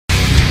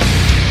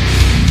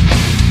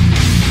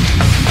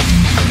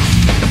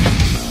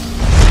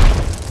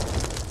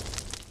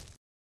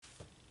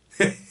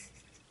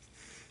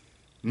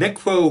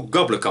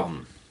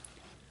Nekrogoblikon.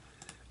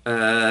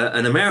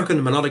 An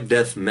American melodic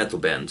death metal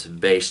band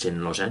based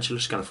in Los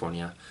Angeles,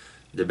 California.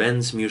 The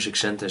band's music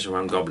centers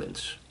around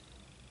goblins.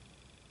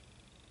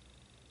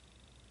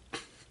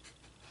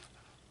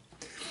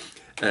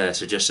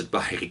 Suggested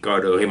by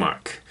Ricardo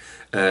Remarque.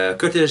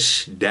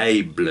 Curtis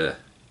Daible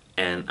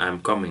and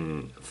I'm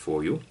Coming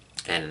For You.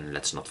 And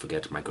let's not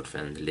forget my good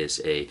friend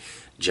Liz A.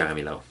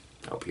 Jaramillo.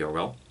 I hope you're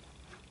well.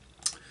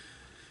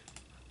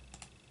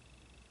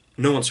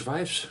 No One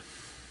Survives.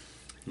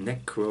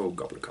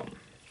 Nekrogoblikon.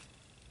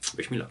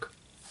 Wish me luck.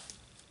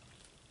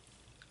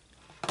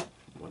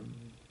 1,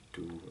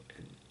 2,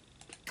 and...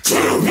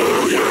 2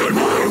 million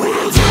more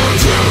worlds are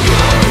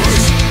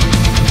terrors.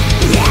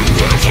 1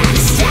 million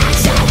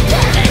stacks of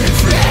burning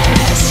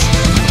flesh.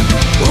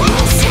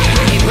 We'll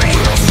say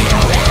real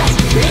silence.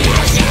 The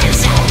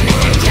ashes of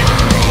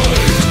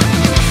mankind.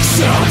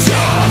 Sons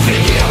of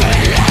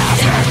human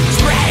laughter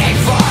spreading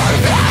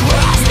forth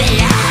across the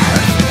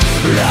earth.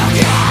 Look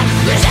up,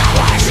 there's not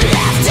much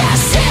left to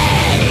see.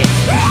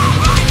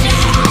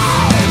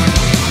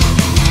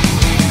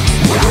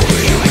 Will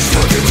we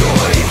expect to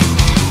die?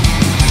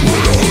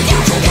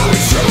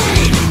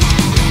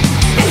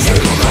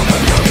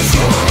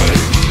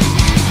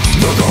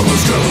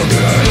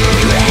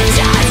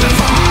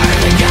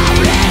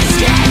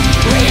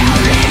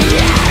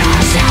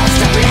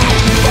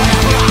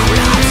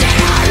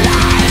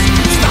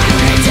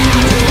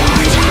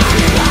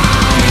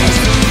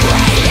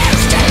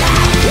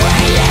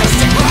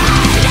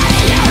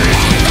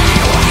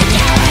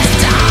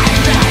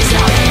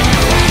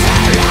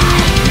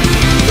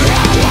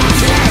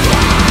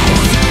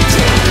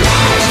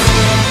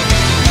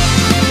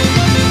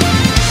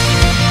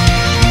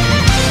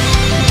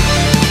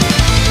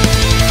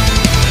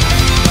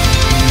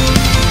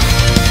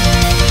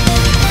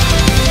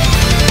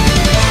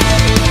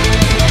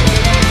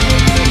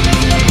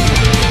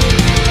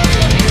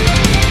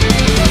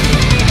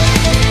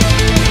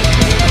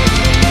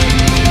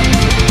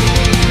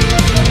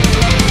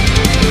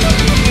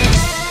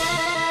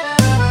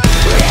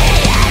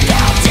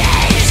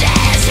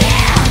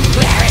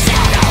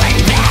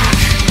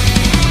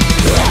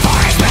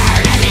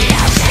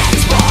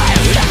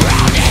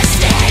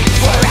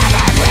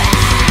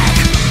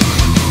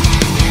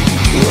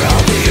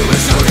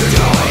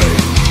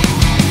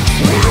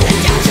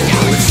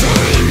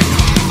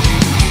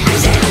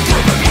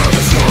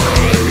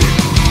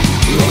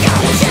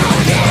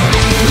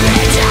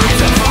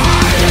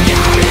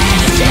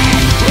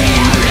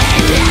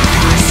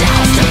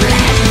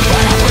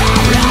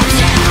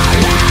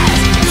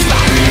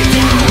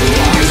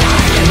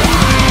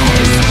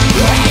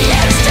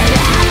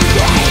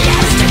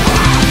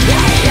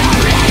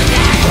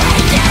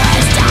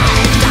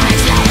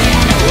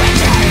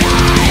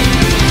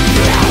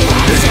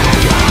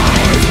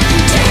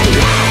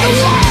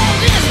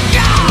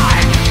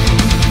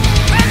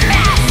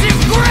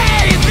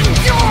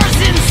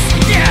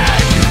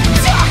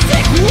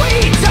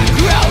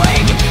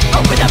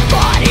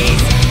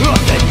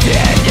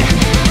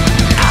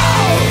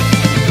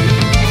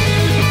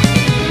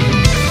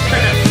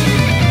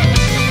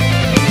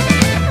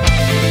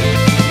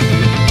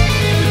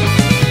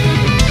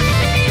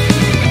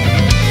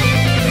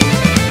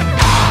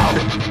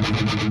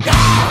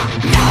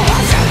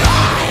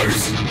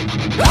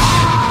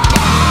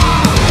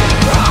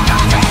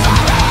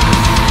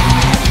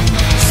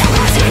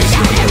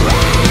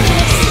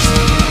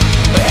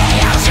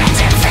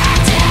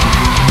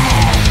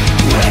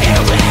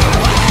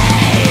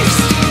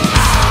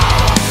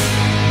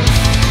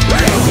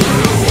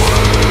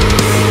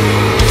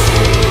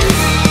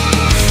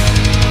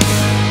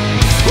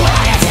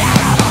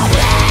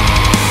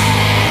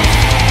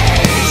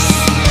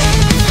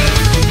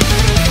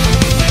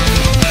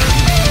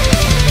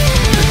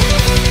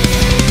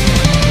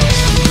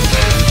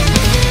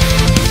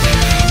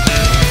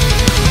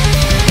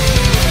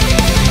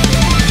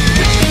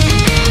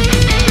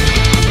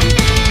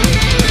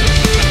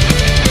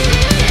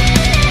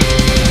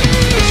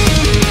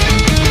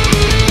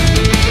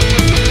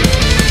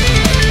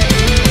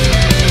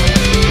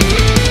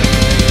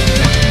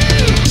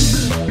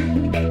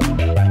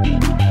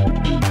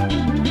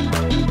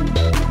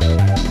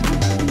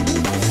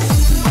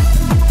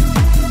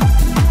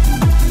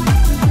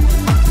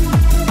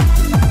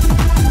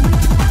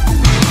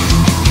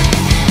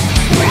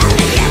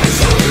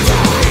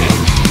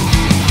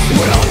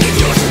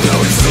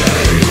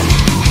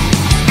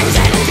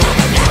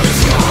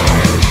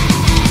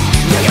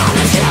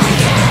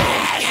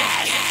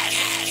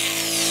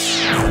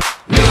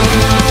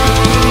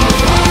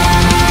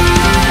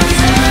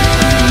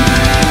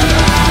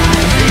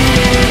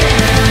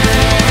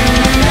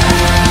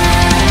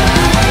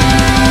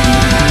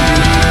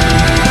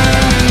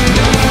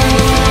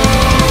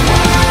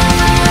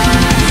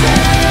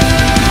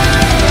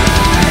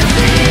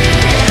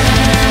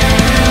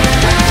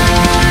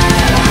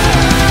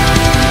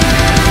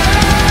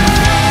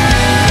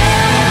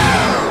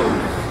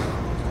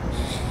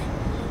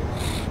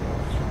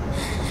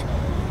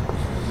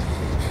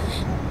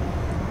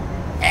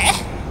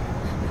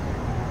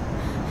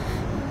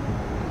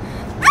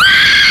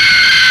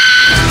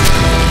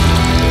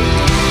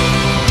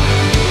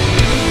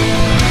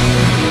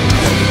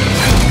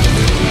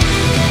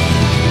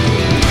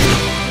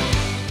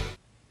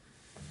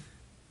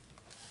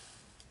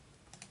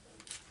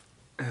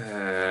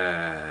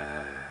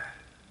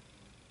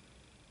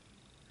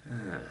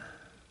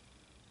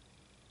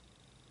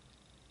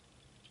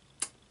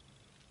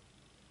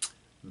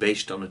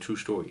 based on a true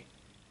story.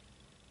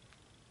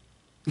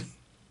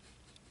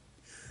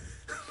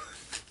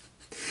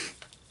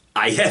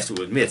 I have to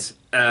admit,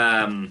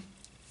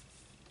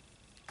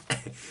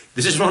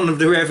 this is one of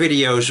the rare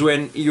videos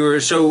when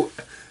you're so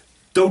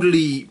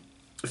totally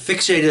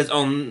fixated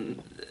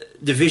on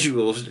the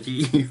visuals,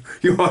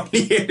 you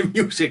hardly hear the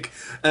music.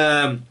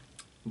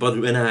 But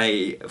when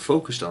I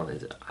focused on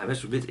it, I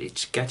must admit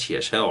it's catchy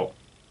as hell.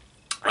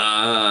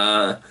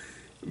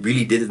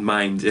 Really didn't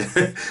mind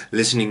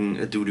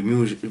listening to the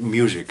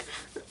music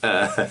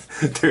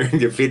during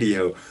the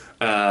video.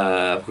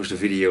 Of course, the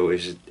video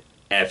is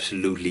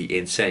absolutely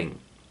insane,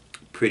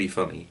 pretty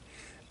funny.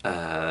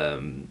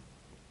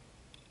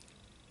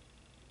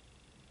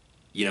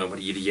 You know,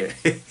 but yeah,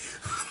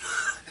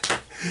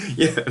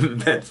 yeah,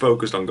 band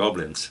focused on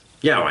goblins.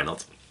 Yeah, why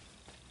not?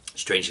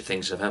 Stranger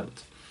things have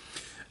happened.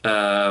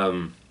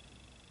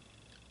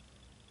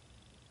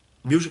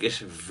 Music is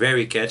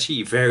very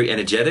catchy, very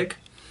energetic.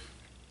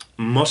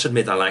 Must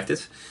admit I liked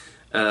it.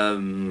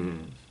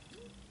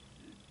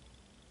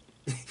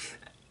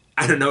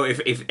 I don't know if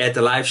at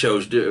the live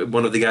shows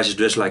one of the guys is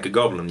dressed like a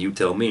goblin, you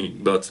tell me,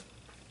 but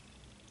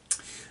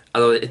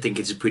I think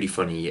it's a pretty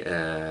funny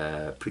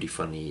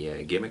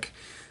gimmick,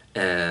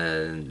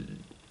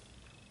 and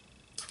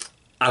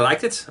I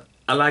liked it.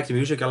 I liked the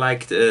music, I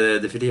liked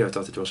the video, I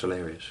thought it was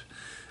hilarious.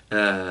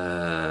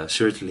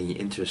 Certainly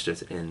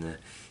interested in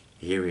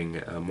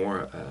hearing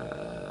more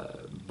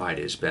by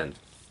this band.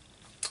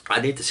 I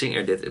think the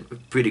singer did a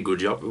pretty good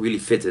job, really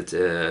fitted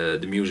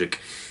the music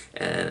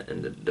and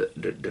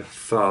the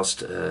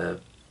fast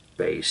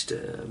paced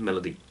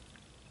melody.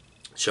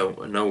 So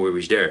no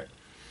worries there.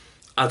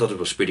 I thought it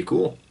was pretty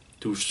cool.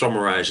 To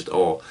summarize it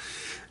all,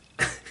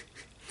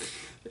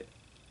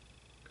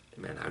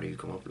 man, how do you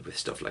come up with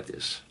stuff like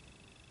this?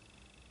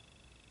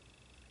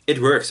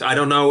 It worked. I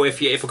don't know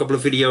if a couple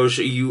of videos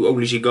you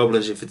only see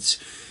goblins, if it's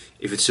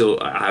still,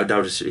 I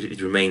doubt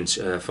it remains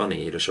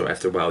funny. So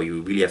after a while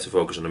you really have to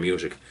focus on the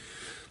music.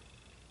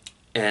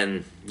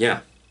 And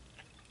yeah,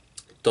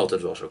 thought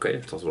it was okay.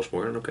 Thought it was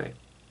more than okay.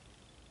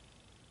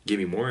 Give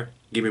me more.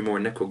 Give me more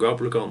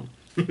Nekrogoblikon.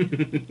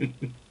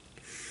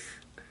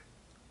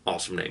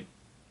 Awesome name.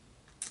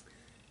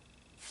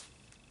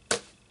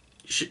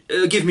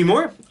 Give me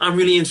more. I'm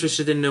really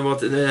interested in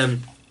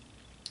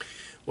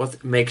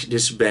what makes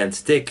this band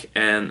tick,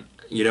 and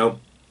you know,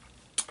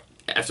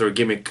 after a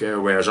gimmick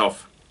wears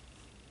off,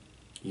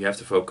 you have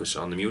to focus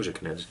on the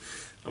music, and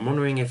I'm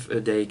wondering if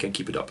they can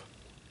keep it up.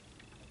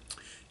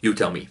 You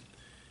tell me.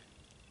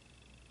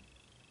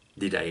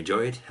 Did I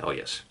enjoy it? Hell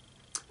yes.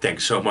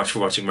 Thanks so much for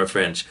watching, my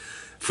friends.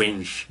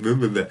 Sound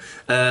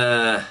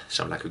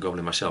like a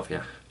goblin myself,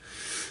 yeah.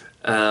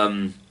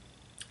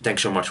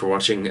 Thanks so much for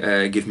watching.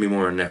 Give me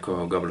more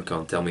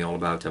Nekrogoblikon. Tell me all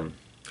about them.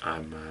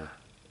 I'm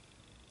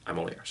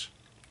all ears.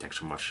 Thanks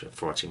so much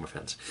for watching, my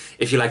friends.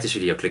 If you like this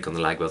video, click on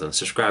the like button.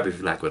 Subscribe if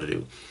you like what I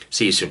do.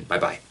 See you soon. Bye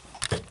bye.